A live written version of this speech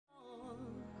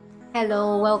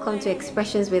Hello, welcome to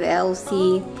Expressions with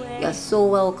LC. You're so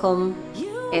welcome,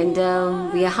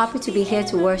 and we are happy to be here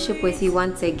to worship with you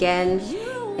once again.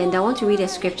 And I want to read a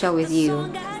scripture with you.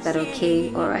 Is that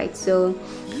okay? All right. So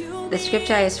the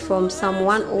scripture is from Psalm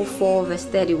 104 verse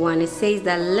 31. It says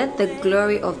that let the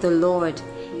glory of the Lord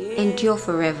endure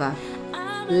forever.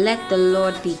 Let the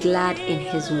Lord be glad in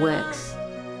his works.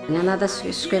 And another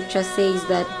scripture says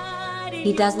that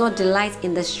he does not delight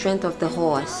in the strength of the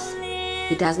horse.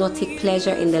 He does not take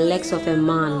pleasure in the legs of a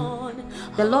man.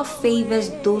 The Lord favors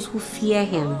those who fear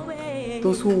him,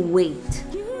 those who wait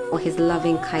for his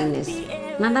loving kindness.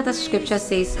 Another scripture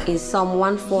says in Psalm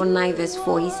 149 verse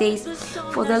 4, he says,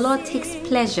 for the Lord takes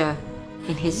pleasure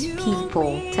in his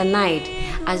people. Tonight,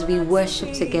 as we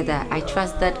worship together, I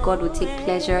trust that God will take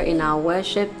pleasure in our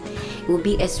worship. It will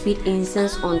be a sweet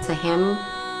incense unto him.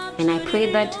 And I pray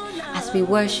that as we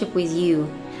worship with you,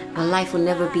 our life will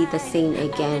never be the same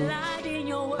again.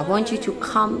 I want you to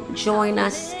come join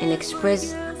us and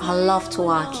express our love to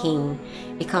our King.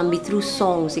 It can be through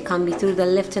songs, it can be through the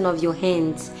lifting of your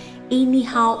hands.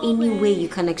 Anyhow, any way you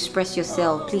can express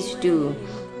yourself, please do.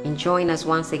 And join us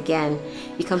once again.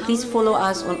 You can please follow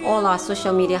us on all our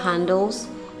social media handles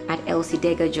at LCee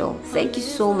Degadzor. Thank you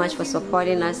so much for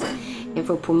supporting us and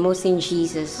for promoting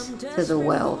Jesus to the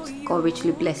world. God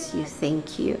richly bless you.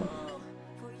 Thank you.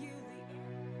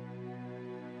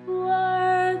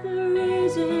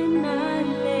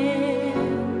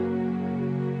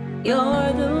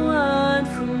 You're the one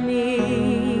for me.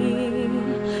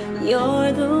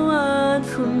 You're the one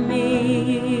for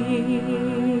me.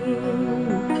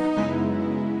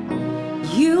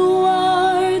 You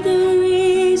are the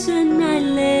reason I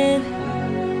live.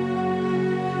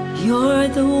 You're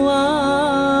the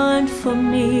one for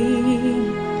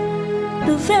me.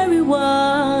 The very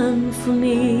one for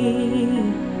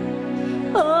me.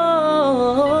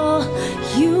 Oh,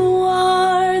 you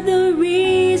are the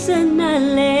reason I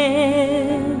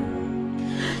live.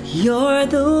 You're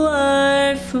the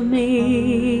one for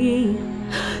me.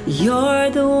 You're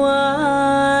the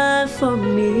one for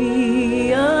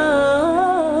me.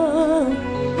 Oh,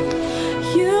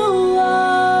 you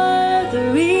are the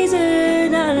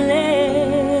reason I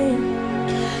live.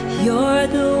 You're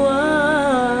the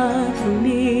one for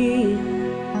me.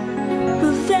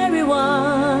 The very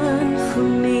one for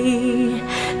me.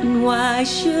 And why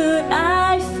should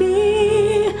I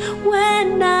fear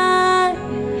when I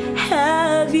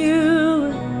have you?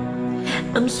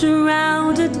 I'm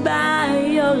surrounded by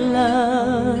your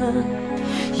love,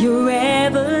 your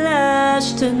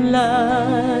everlasting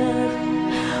love.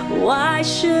 Why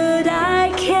should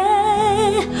I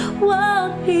care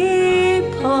what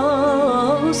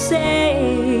people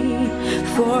say?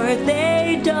 For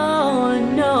they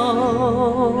don't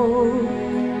know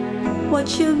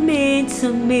what you mean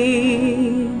to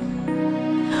me.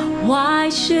 Why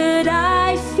should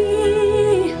I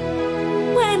fear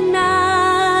when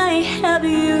I have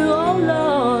you, oh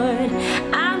Lord?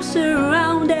 I'm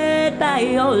surrounded by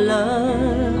your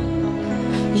love,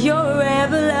 your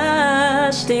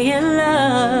everlasting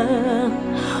love.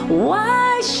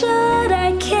 Why should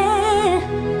I care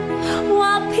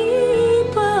what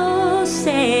people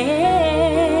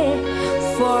say?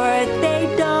 For they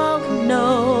don't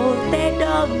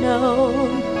know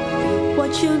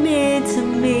what you mean to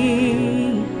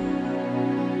me.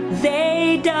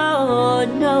 They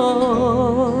don't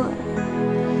know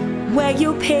where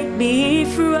you picked me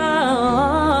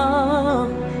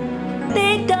from.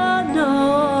 They don't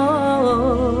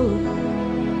know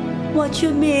what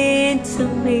you mean to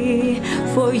me.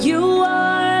 For you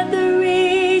are the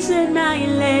reason I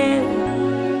live,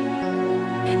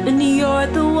 and you're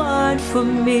the one for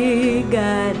me,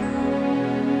 God.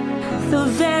 The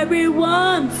very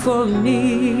one for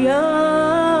me.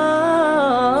 Oh,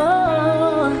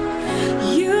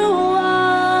 you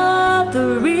are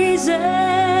the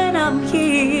reason I'm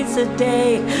here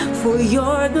today. For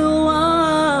you're the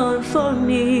one for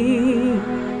me.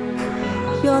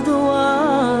 You're the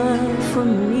one for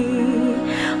me.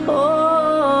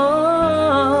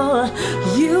 Oh,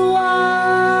 you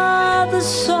are the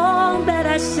song that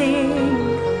I sing.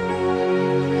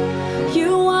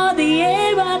 You are the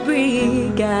air I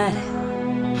breathe, God.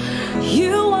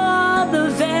 You are the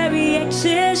very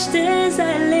existence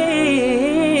I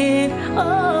live.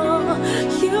 Oh,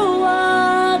 you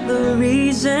are the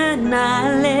reason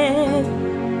I live.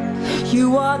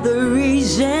 You are the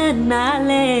reason I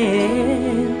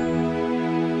live.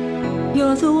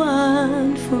 You're the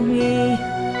one for me.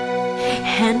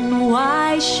 And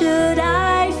why should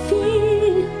I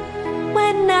fear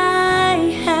when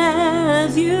I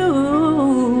have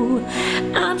you?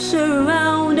 I'm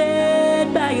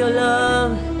surrounded by your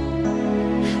love,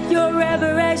 your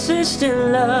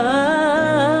ever-existing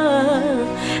love.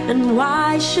 And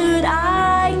why should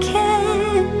I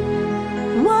care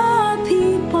what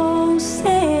people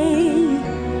say?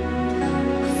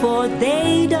 For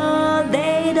they don't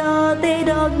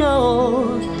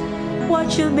know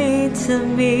what you mean to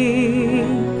me.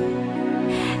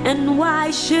 And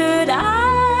why should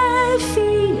I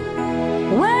fear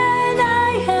when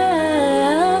I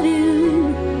have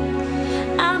you?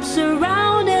 I'm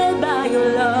surrounded by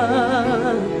your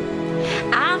love.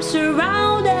 I'm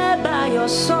surrounded by your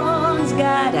songs,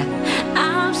 God.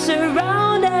 I'm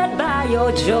surrounded by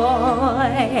your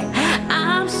joy.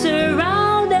 I'm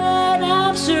surrounded,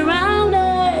 I'm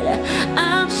surrounded,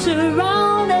 I'm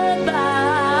surrounded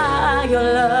by your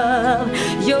love.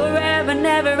 Your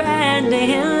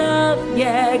never-ending love,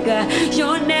 yeah, God.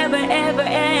 Your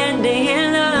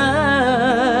never-ever-ending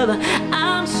love.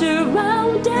 I'm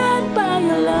surrounded by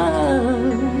your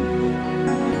love.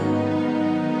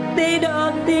 They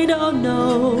don't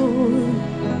know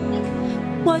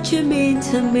what you mean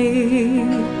to me.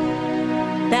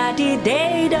 Daddy,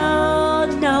 they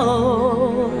don't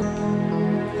know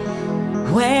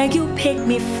where you picked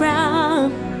me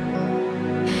from.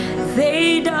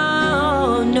 They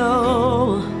don't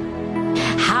know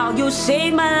how you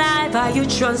saved my life, how you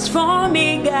transform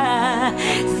me, God.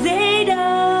 They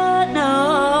don't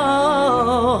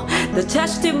know the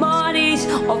testimonies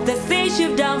of the things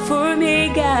you've done for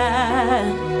me, God.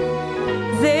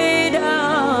 They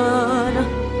don't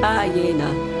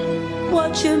know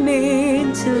what you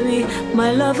mean to me,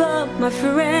 my lover, my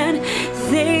friend.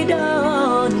 They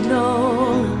don't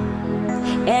know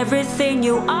everything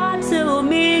you are to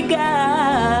me,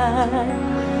 God.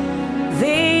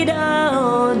 They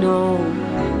don't know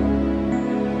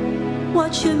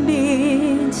what you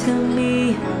mean to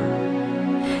me.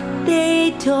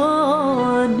 They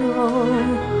don't know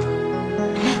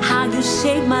how you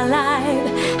saved my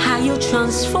life, how you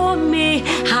transformed me,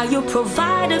 how you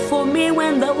provided for me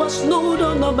when there was no food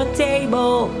on my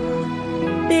table.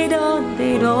 They don't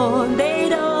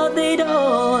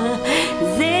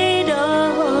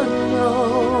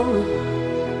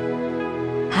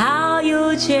know how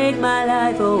you changed my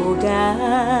life, oh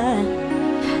God.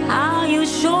 How you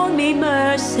showed me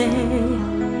mercy,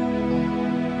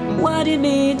 what it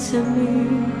means to me.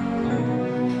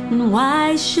 And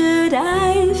why should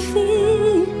I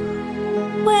fear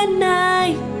when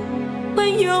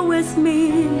you're with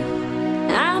me?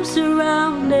 I'm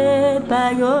surrounded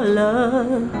by your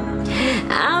love.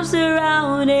 I'm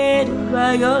surrounded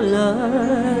by your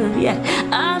love. Yeah,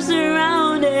 I'm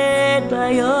surrounded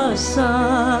by your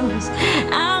songs.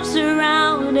 I'm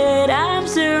surrounded, I'm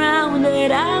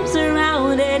surrounded, I'm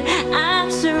surrounded,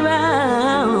 I'm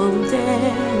surrounded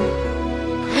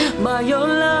by your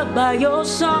love, by your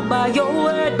song, by your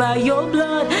word, by your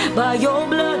blood, by your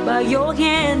blood, by your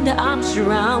hand. I'm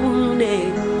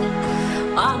surrounded.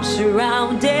 I'm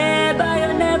surrounded by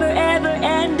your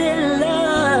never-ever-ending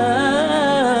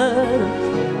love.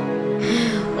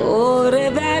 Oh,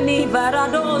 Revani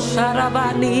Varado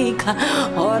Sharavanika,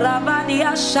 oh,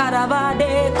 Ravania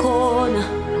Sharavadekona.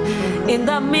 In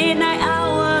the midnight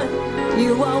hour,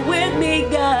 you are with me,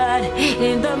 God.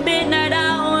 In the midnight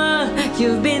hour,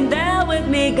 you've been there with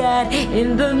me, God.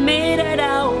 In the midnight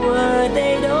hour,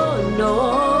 they don't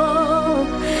know.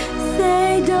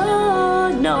 They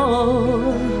don't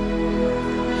know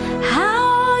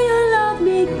how you love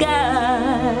me,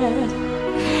 God.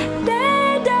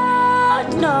 They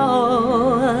don't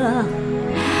know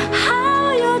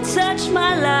how you touch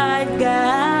my life,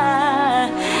 God.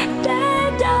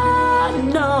 They don't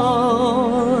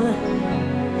know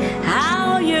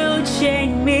how you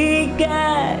change me,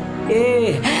 God.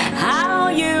 Yeah. How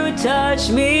you touch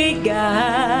me,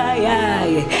 God.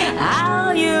 Yeah.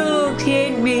 How you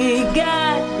keep me,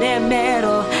 God.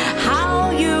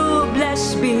 How you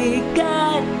bless me,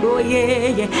 God. Oh yeah,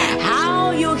 yeah.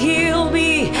 How you heal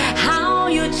me, how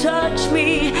you touch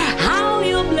me, how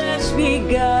you bless me,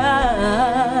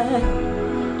 God.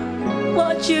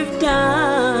 What you've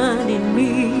done in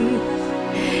me,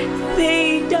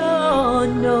 they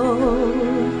don't know.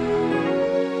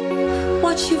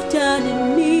 What you've done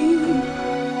in me,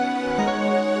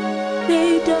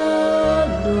 they don't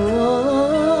know.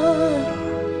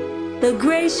 The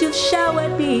grace you've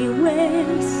showered me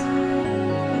with,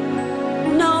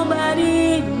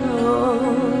 nobody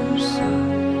knows.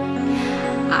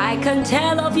 I can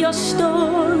tell of your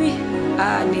story,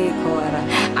 I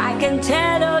can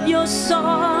tell of your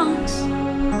songs,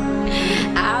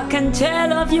 I can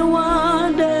tell of your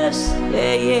wonders,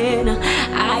 yeah, yeah.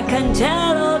 I can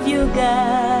tell of you,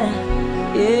 God,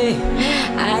 yeah.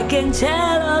 I can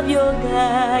tell of your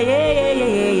God.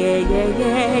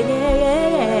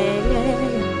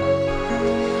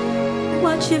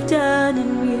 What you've done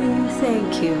in me,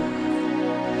 thank you.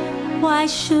 Why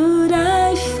should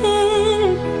I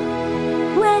fear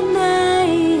when I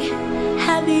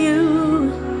have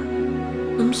you?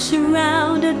 I'm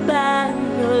surrounded by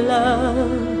your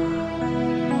love,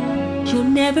 your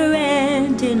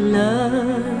never-ending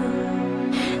love.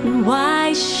 And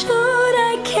why should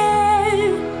I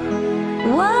care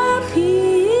what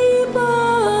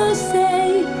people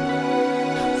say?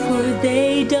 For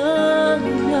they don't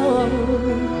know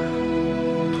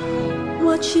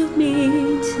what you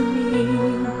mean to me.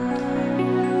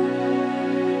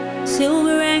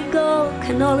 Silver and gold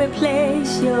cannot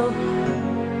replace you.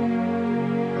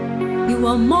 You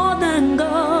are more than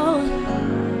gold,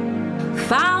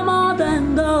 far more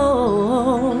than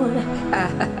gold.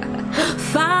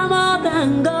 Far more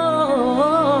than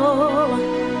gold.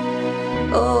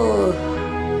 Oh,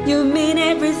 you mean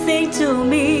everything to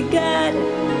me, God.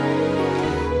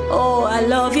 Oh, I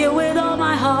love you with all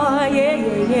my heart,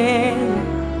 yeah.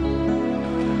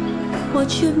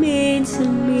 What you mean to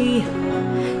me.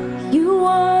 You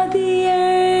are the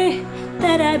air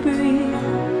that I breathe.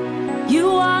 You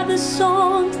are the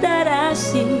songs that I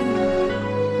sing.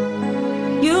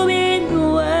 You mean the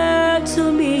world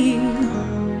to me.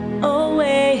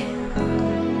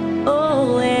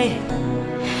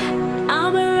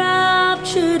 I'm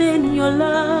enraptured in your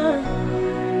love,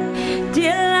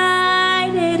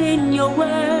 delighted in your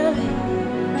word.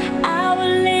 I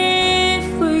will live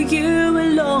for you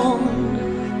alone,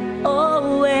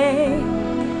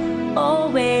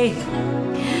 always.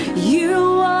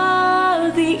 You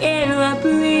are the air I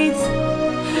breathe.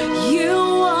 You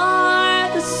are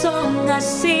the song I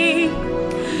sing.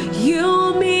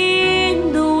 You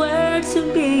mean the word to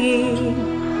me.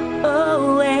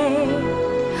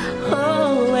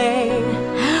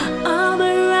 I'm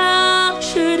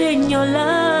enraptured in your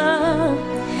love,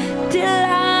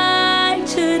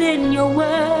 delighted in your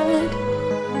word.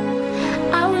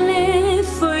 I will live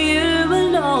for you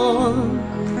alone,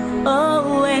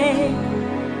 always.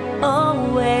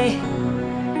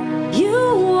 You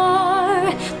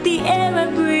are the air I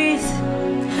breathe.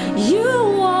 You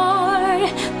are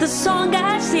the song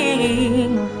I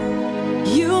sing.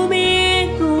 You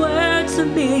mean the word to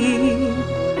me.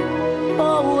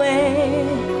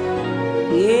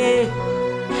 Yeah.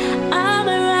 I'm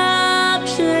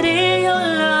enraptured in your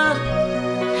love.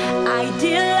 I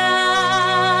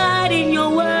delight in your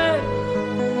word,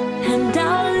 and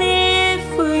I'll live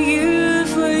for you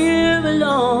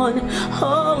alone.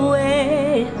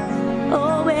 Always.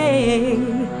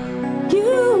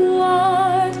 You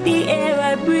are the air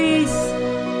I breathe.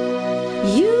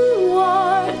 You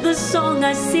are the song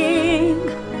I sing.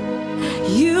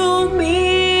 You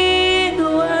mean the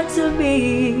word to me.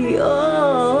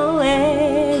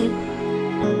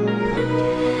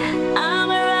 I'm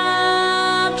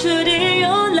enraptured in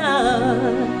your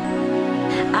love.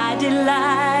 I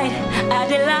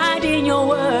delight in your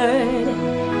word.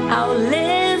 I'll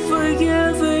live for you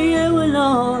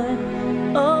alone.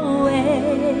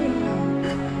 Always.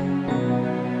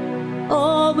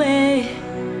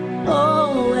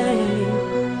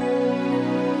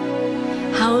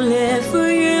 I'll live for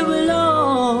you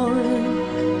alone.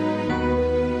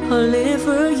 I'll live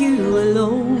for you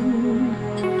alone.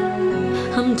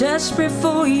 I'm desperate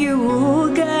for you,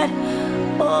 God.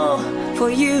 Oh, for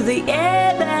you, the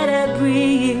air that I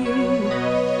breathe.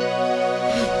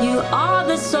 You are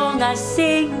the song I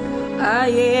sing. I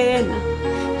am.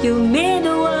 You mean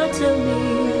the world to me.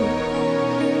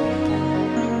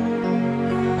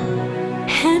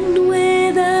 And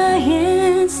with our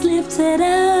hands lifted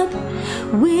up,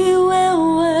 we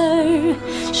will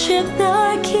worship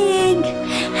the King.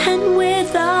 And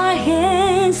with our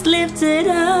hands lifted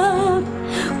up,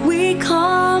 we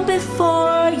come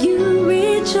before you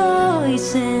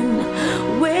rejoicing.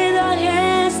 With our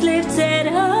hands lifted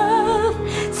up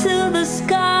to the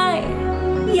sky,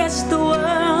 yes, the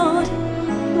world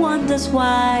wonders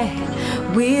why.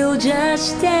 We'll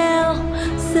just tell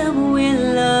them we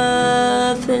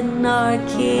love in our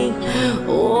King.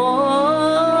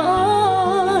 Oh,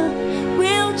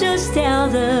 we'll just tell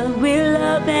them we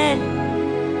love it.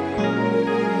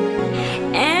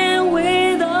 And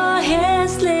with our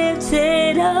hands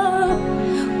lifted up,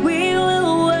 we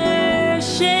will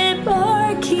worship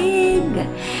our King.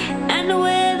 And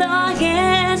with our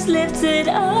hands lifted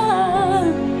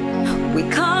up, we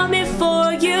come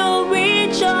before you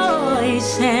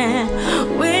rejoicing.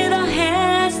 With our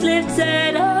hands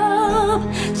lifted up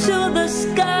to the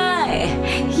sky,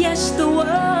 yes, the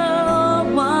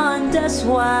world wonders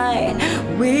why.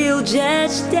 we'll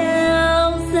just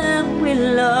tell them we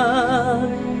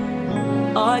love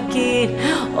our King.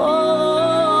 Oh,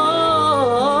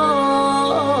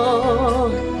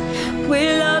 we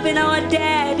loving our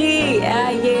Daddy, yeah,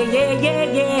 yeah, yeah, yeah,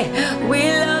 yeah. We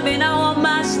loving our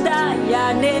Master,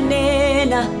 yeah,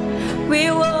 nena. We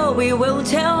will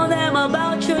tell them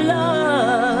about your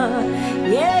love,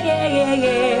 yeah, yeah, yeah,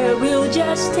 yeah. We'll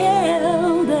just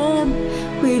tell them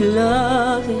we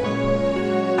love it.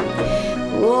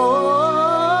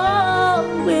 Oh,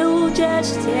 we'll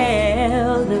just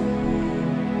tell them.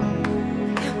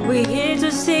 We're here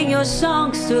to sing your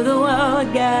songs to the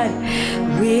world, God.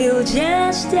 We'll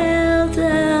just tell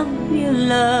them we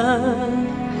love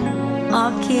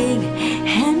our King.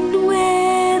 And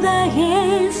with our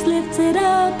hands lifted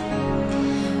up,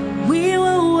 we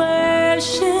will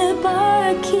worship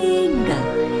our King.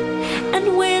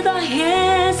 And with our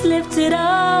hands lifted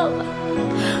up,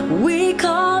 we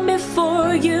come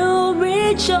before you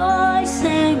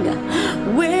rejoicing.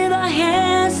 With our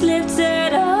hands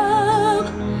lifted up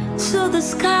to the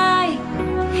sky,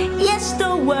 yes,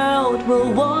 the world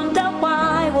will wonder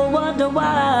why,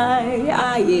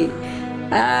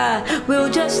 we'll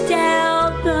just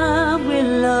tell them we're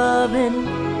loving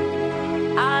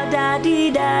our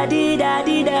Daddy, Daddy,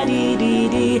 Daddy, Daddy,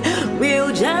 Daddy.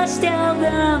 We'll just tell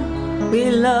them we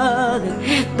love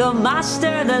the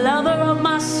Master, the lover of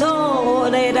my soul,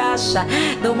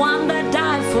 the one that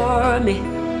died for me,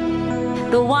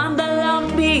 the one that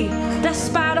loved me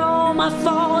despite all my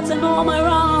faults and all my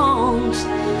wrongs.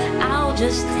 I'll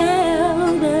just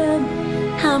tell them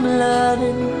I'm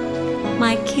loving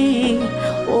my King.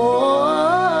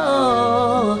 Oh,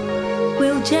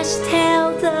 we'll just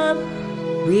tell them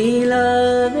we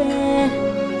love it,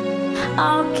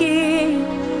 our King,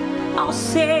 our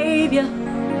Savior,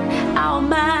 our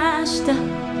Master,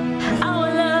 our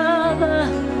lover,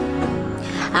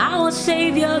 our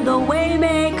Savior, the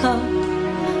Waymaker,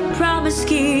 Promise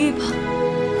Keeper,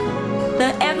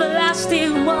 the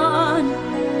Everlasting One.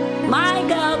 My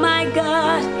God, my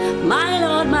God, my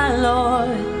Lord, my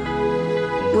Lord.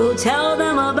 We'll tell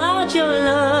them about your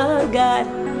love, God.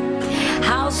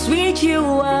 How sweet you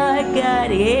are,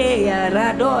 God. Yeah,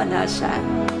 Araunah.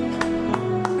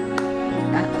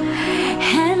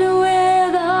 And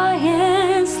with our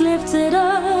hands lifted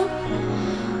up,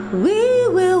 we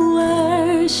will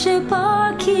worship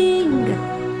our King.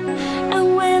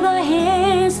 And with our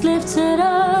hands lifted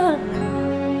up,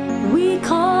 we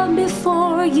come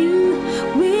before you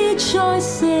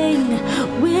rejoicing.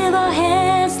 With our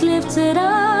hands lifted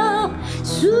up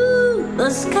to the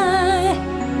sky,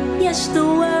 yes, the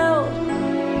world,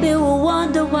 they will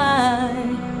wonder why.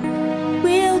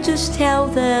 We'll just tell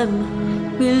them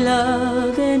we're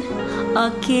loving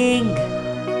our King.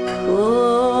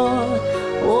 Oh,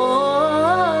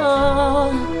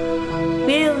 oh,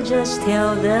 we'll just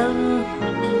tell them.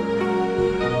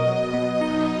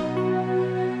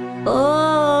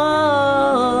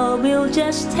 Oh, we'll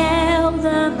just tell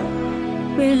them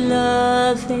we're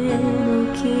loving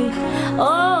our King.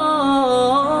 Oh,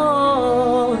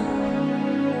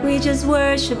 we just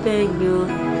worshiping you.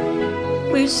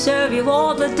 We serve you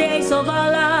all the days of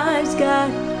our lives,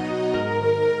 God.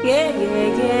 Yeah, yeah,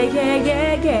 yeah, yeah,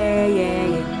 yeah, yeah, yeah,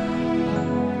 yeah.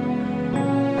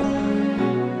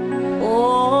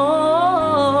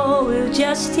 Oh, we'll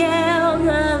just tell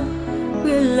them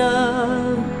we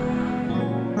love.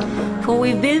 For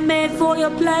we've been made for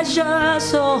your pleasure,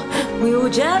 so we'll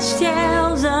just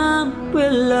tell them we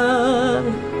love.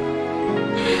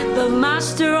 The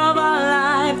Master of our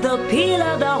life, the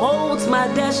pillar that holds my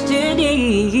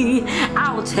destiny.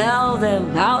 I'll tell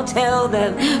them,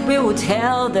 we will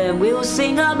tell them, we'll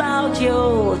sing about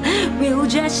you. We'll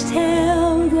just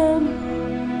tell them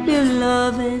we're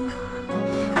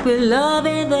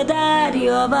loving the Daddy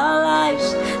of our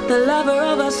lives, the lover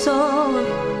of our soul.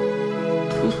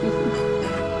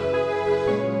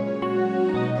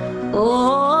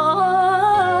 Oh,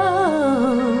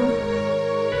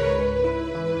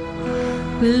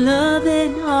 we're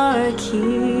loving our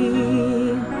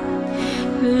King,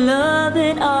 we're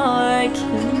loving our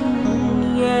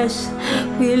King, yes,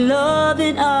 we're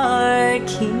loving our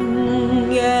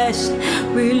King, yes,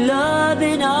 we're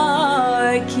loving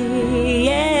our King,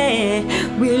 yeah,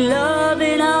 we're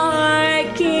loving our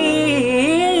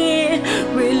King,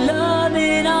 we're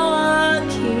loving our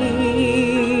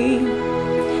King,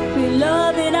 we're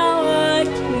loving our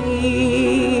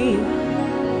King,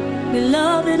 we're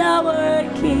loving our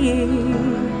King.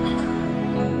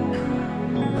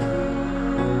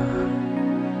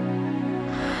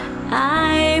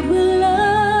 I will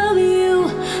love you,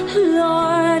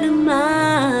 Lord,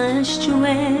 my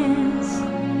strength.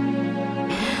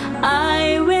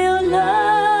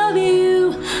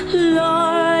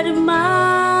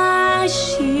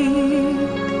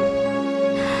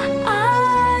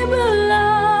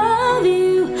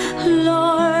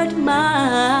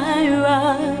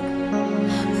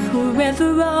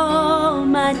 forever all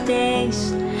my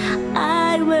days.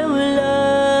 I will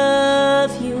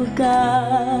love you,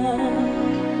 God.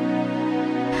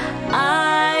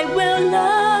 I will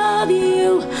love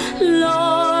you,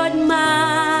 Lord,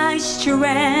 my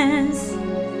strength.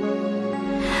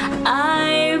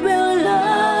 I will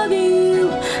love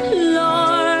you,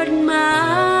 Lord,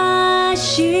 my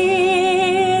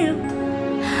shield.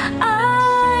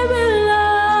 I will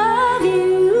love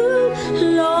you,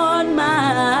 Lord,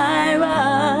 my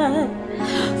rod,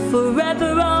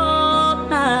 forever all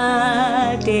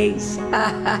my days.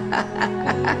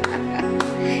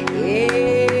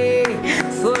 Yeah,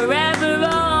 forever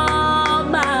all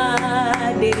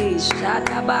my days.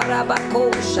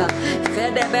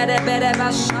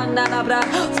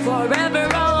 Forever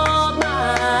all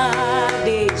my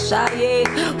days.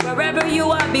 Wherever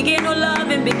you are, begin to love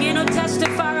Him, begin to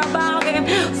testify about Him.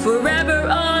 Forever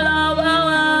all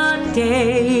our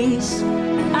days,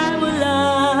 I will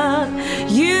love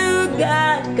you,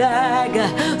 God, God,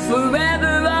 God.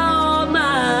 Forever all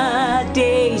my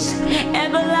days,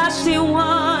 everlasting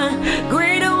one,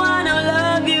 greater one, I'll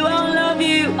love you, I'll love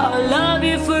you, I'll love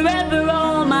you forever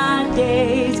all my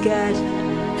days, God.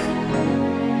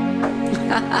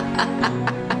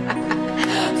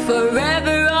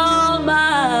 Forever all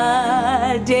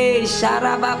my days.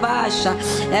 Sharababasha,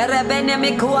 Erebene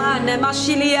Mikwane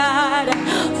Mashiliada.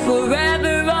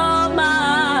 Forever all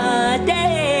my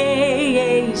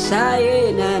days.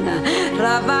 Sayenana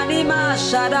Ravani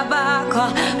Masharabaka.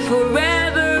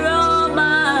 Forever all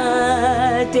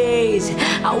my days.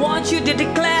 I want you to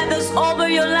declare this over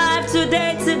your life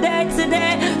today, today,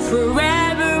 today.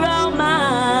 Forever all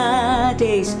my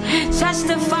days.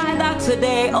 Testify that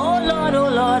today. Oh Lord, oh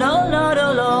Lord, oh Lord,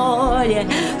 oh Lord. Yeah.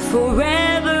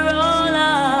 Forever all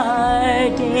our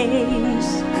days.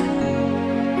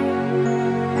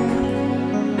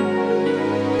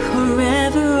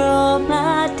 Forever all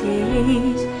my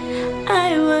days.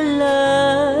 I will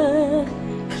love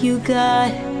you,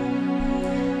 God.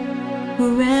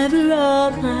 Forever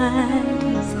all my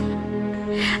days.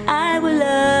 I will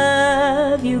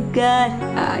love you, God.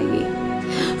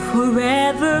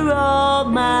 Forever all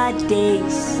my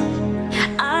days,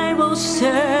 I will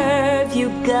serve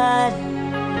you, God.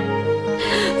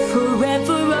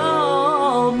 Forever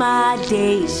all my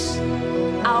days,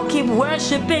 I'll keep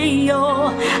worshiping you,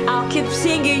 I'll keep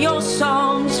singing your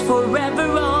songs.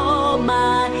 Forever all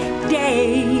my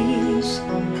days.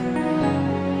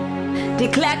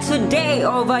 Declare today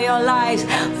over your lives.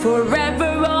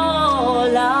 Forever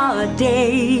all our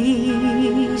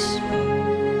days.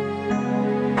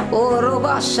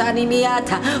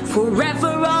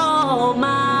 Forever all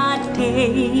my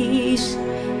days.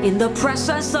 In the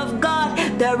presence of God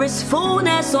there is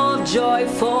fullness of joy.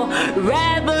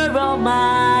 Forever all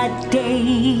my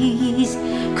days.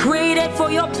 Created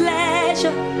for your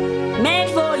pleasure,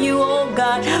 made for you, oh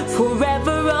God.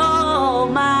 Forever all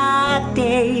my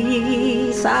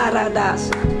days.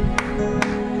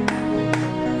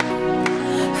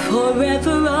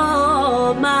 Forever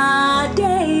all my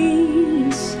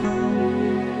days.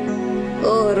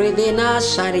 Oh, Rivina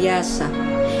Shariasa.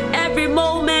 Every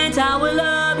moment I will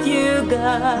love you,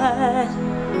 God.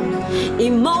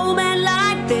 In moment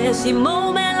like this, in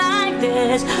moment like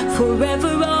this,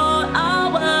 forever all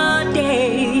our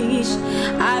days,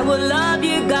 I will love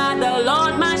you, God. The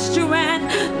Lord my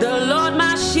strength, the Lord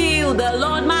my shield, the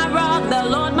Lord my rock, the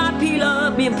Lord my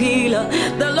pillar,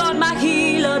 the Lord my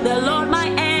healer, the Lord my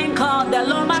anchor, the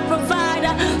Lord my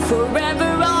provider.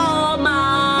 Forever all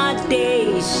my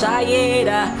days.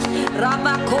 Sayeda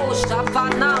Rabakosha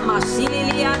Panama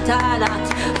Sililiatana.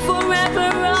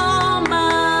 Forever all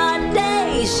my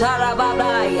days.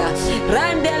 Sarababaya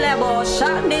Randelebo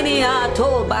Shandiniato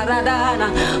Baradana.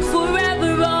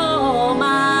 Forever all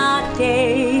my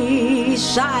days.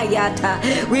 Sayata.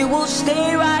 We will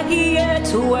stay right here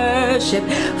to worship.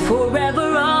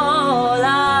 Forever all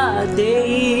our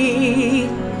days.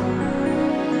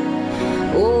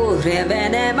 Oh,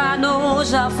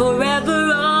 Revenemanosa,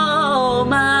 forever all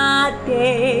my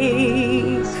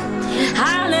days.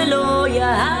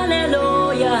 Hallelujah,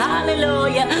 hallelujah,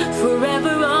 hallelujah.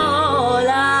 Forever all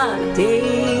our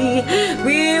days.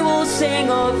 We will sing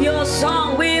of your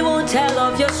song, we will tell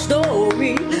of your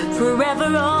story.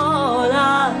 Forever all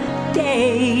our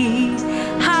days.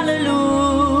 Hallelujah.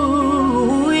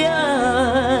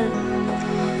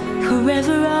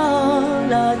 Forever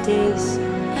all our days.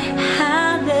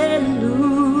 Hallelujah,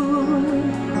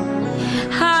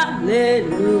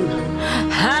 hallelujah,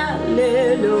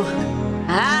 hallelujah,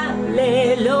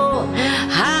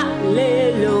 hallelujah,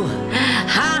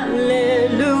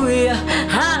 hallelujah,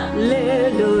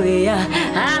 hallelujah, hallelujah,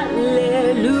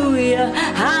 hallelujah.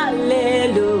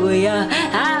 hallelujah,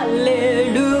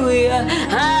 hallelujah,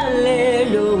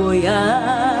 hallelujah,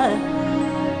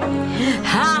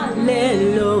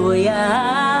 hallelujah,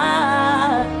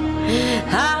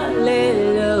 hallelujah.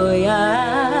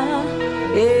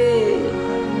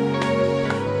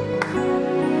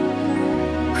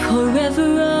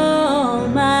 Forever all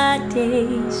my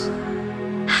days,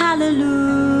 hallelujah,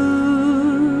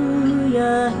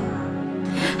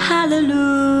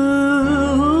 hallelujah.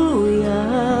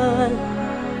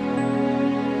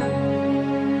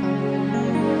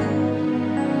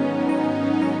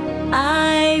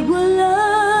 I will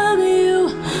love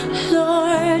you,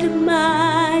 Lord,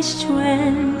 my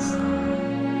strength.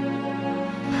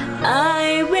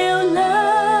 I will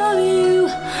love you,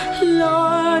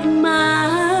 Lord,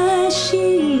 my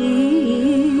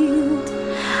shield.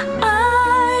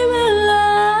 I will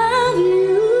love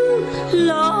you,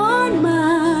 Lord,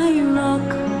 my rock,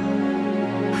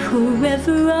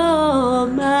 forever all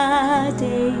my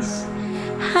days.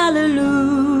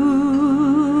 Hallelujah.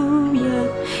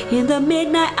 In the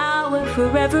midnight hour,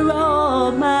 forever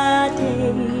all my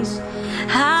days.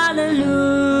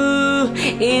 Hallelujah.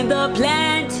 In the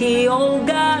plenty, oh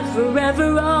God,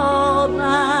 forever all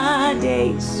my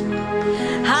days.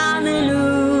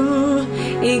 Hallelujah.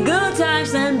 In good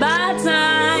times and bad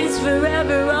times,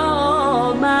 forever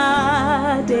all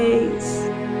my days.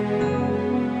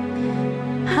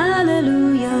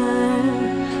 Hallelujah.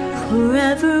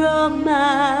 Forever all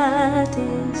my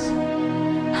days.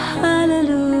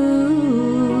 Hallelujah.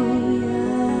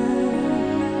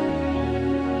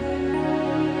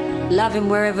 Love him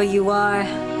wherever you are.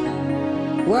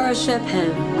 Worship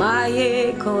him.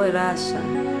 Maye korasha.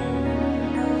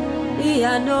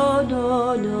 Iya no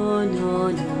no no no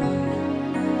no.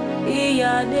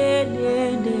 Iya ne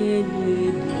ne ne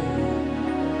ne ne.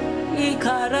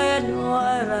 Ikare no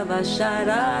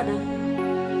rabasharana.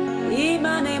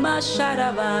 Imane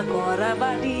masharaba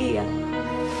korabadia.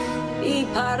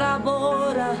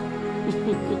 Iparabora.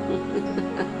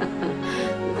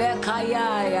 Vekaya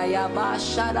ya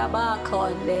basharaba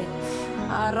konde.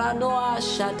 Araunah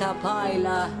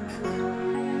shatapaila.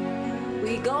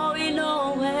 We going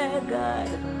nowhere, God.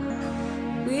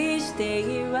 We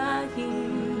stay right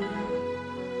here.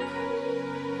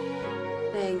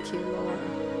 Thank you, Lord.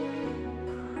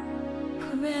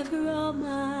 Forever all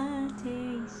my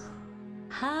days.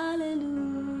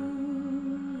 Hallelujah.